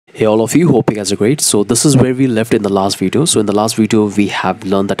Hey all of you, hope you guys are great. So this is where we left in the last video. So in the last video we have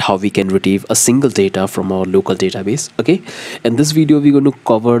learned that how we can retrieve a single data from our local database. Okay, in this video we're going to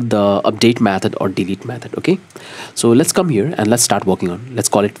cover the update method or delete method. Okay, so let's come here and let's start working on, let's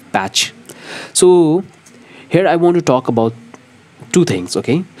call it patch. So here I want to talk about two things.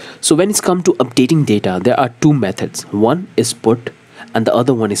 Okay, so when it's come to updating data, there are two methods. One is put and the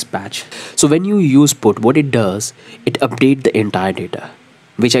other one is patch. So when you use put, what it does, it updates the entire data,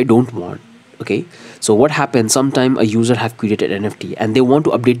 which I don't want. Okay, so what happens, sometime a user have created NFT and they want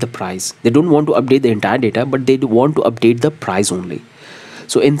to update the price. They don't want to update the entire data, but they want to update the price only.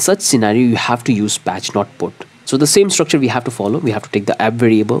 So in such scenario you have to use patch, not put. So the same structure we have to follow. We have to take the app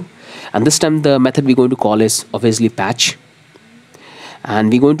variable, and this time the method we're going to call is obviously patch,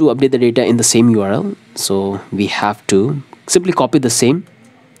 and we're going to update the data in the same URL. So we have to simply copy the same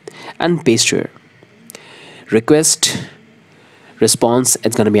and paste here. Request response,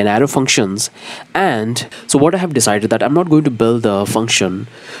 it's going to be an arrow functions. And so what I have decided, that I'm not going to build the function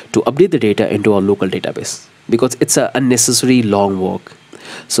to update the data into our local database, because it's a unnecessary long work.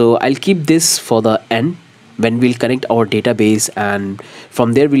 So I'll keep this for the end, when we'll connect our database, and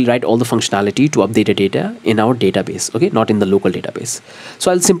from there we'll write all the functionality to update the data in our database. Okay, not in the local database.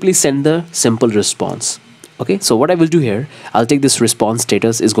 So I'll simply send the simple response. Okay, so what I will do here, I'll take this response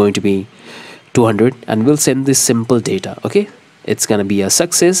status is going to be 200 and we'll send this simple data. Okay, it's gonna be a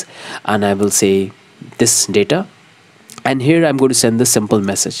success, and I will say this data, and here I'm going to send the simple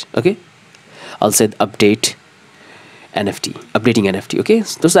message. Okay, I'll say update NFT, updating NFT. Okay,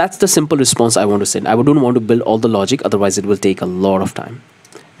 so that's the simple response I want to send. I don't want to build all the logic, otherwise it will take a lot of time.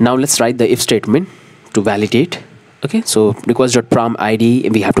 Now let's write the if statement to validate. Okay, so request.prom id,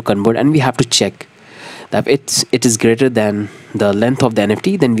 we have to convert and we have to check that if it is greater than the length of the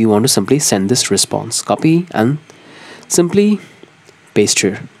NFT, then we want to simply send this response. Copy and simply paste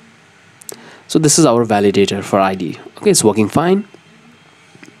here. So this is our validator for ID. Okay, it's working fine.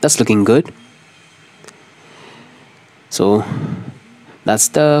 That's looking good. So that's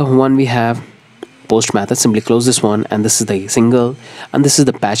the one we have. Post method, simply close this one, and this is the single, and this is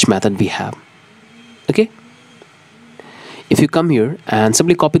the patch method we have. Okay, if you come here and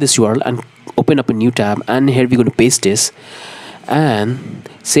simply copy this URL and open up a new tab, and here we're going to paste this and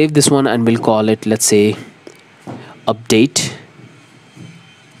save this one, and we'll call it, let's say, update.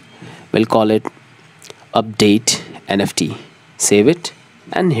 We'll call it update NFT. Save it,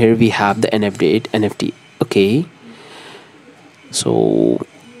 and here we have the NFT. Okay, so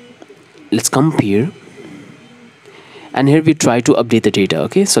let's come here, and here we try to update the data.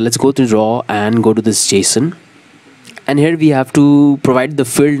 Okay, so let's go to raw and go to this JSON, and here we have to provide the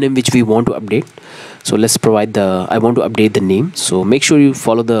field name which we want to update. So let's provide the, I want to update the name, so make sure you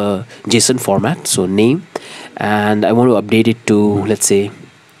follow the JSON format. So name, and I want to update it to, let's say,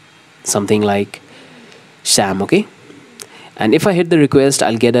 something like Sam. Okay, and if I hit the request,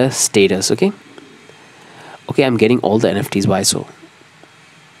 I'll get a status. Okay, I'm getting all the NFTs. Why so?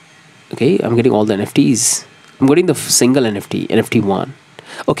 Okay, I'm getting all the NFTs. I'm getting the single NFT1.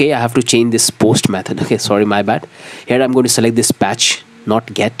 Okay, I have to change this post method. Okay, sorry, my bad. Here I'm going to select this patch,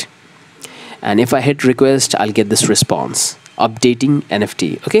 not get, and if I hit request, I'll get this response, updating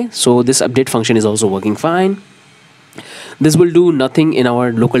NFT. Okay, so this update function is also working fine. This will do nothing in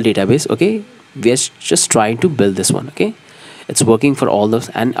our local database. Okay, we are just trying to build this one. Okay, it's working for all those,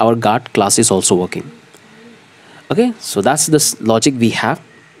 and our guard class is also working. Okay, so that's the logic we have.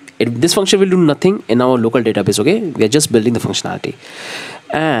 This function will do nothing in our local database. Okay, we are just building the functionality,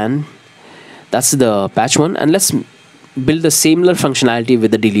 and that's the patch one. And let's build the similar functionality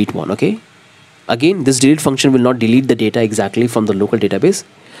with the delete one. Okay, again, this delete function will not delete the data exactly from the local database,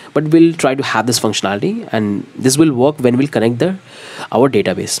 but we'll try to have this functionality, and this will work when we'll connect our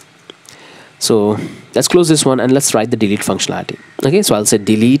database. So let's close this one and let's write the delete functionality. Okay, so I'll say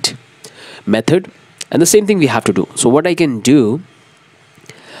delete method, and the same thing we have to do. So what I can do,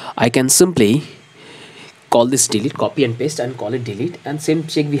 I can simply call this delete, copy and paste, and call it delete, and same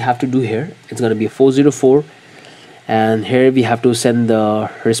check we have to do here. It's going to be 404, and here we have to send the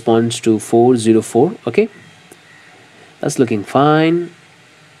response to 404. Okay, that's looking fine.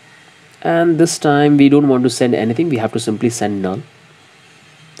 And this time we don't want to send anything, we have to simply send null,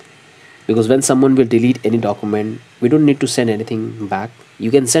 because when someone will delete any document, we don't need to send anything back.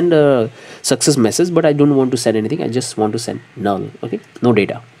 You can send a success message, but I don't want to send anything, I just want to send null. Okay, no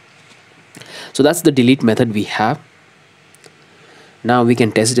data. So that's the delete method we have. Now we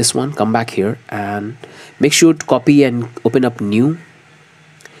can test this one. Come back here and make sure to copy and open up new,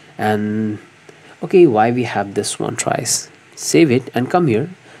 and okay, why we have this one twice, save it and come here.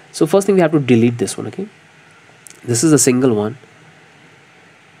 So first thing we have to delete this one. Okay, this is a single one,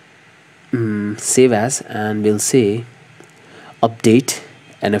 save as, and we'll say update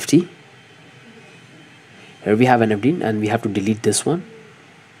NFT. Here we have NFT, and we have to delete this one.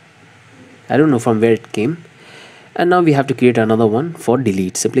 I don't know from where it came. And now we have to create another one for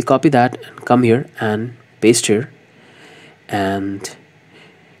delete. Simply copy that and come here and paste here, and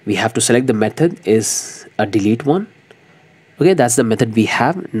we have to select the method is a delete one. Okay, that's the method we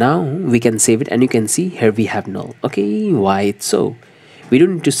have. Now we can save it, and you can see here we have null. Okay, why it's so? We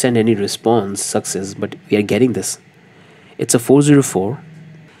don't need to send any response success, but we are getting this. It's a 404.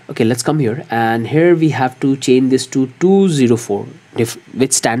 Okay, let's come here, and here we have to change this to 204,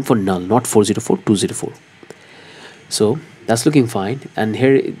 which stand for null, not 404, 204. So that's looking fine, and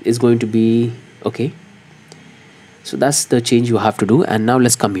here is going to be okay. So that's the change you have to do. And now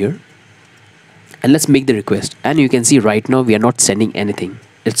let's come here and let's make the request, and you can see right now we are not sending anything.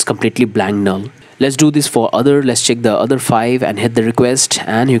 It's completely blank null. Let's do this for other. Let's check the other 5 and hit the request,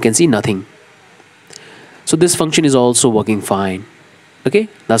 and you can see nothing. So this function is also working fine. Okay,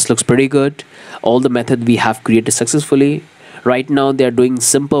 that looks pretty good. All the method we have created successfully. Right now they are doing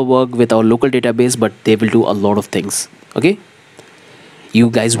simple work with our local database, but they will do a lot of things. Okay, you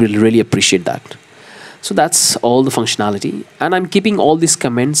guys will really appreciate that. So that's all the functionality, and I'm keeping all these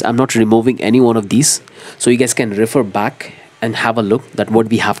comments. I'm not removing any one of these, so you guys can refer back and have a look at what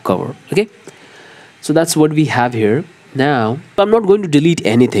we have covered. Okay, so that's what we have here. Now I'm not going to delete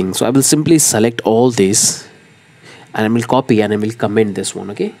anything, so I will simply select all this, and I will copy and I will comment this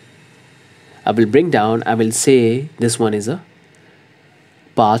one. Okay, I will bring down, I will say this one is a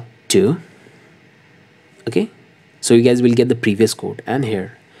part 2. Okay, so you guys will get the previous code, and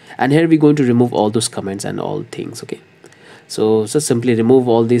here we're going to remove all those comments and all things. Okay, so just simply remove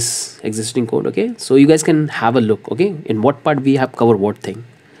all this existing code. Okay, so you guys can have a look, okay, in what part we have covered what thing.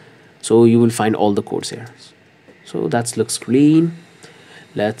 So you will find all the codes here. So that looks clean.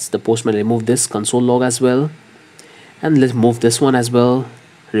 Let's the postman remove this console log as well, and let's move this one as well.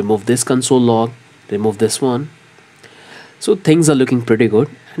 Remove this console log, remove this one. So things are looking pretty good,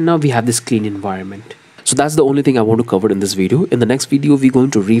 and now we have this clean environment. So that's the only thing I want to cover in this video. In the next video, we're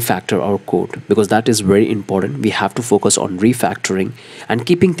going to refactor our code, because that is very important. We have to focus on refactoring and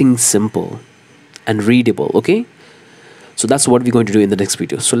keeping things simple and readable. Okay, so that's what we're going to do in the next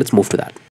video. So let's move to that.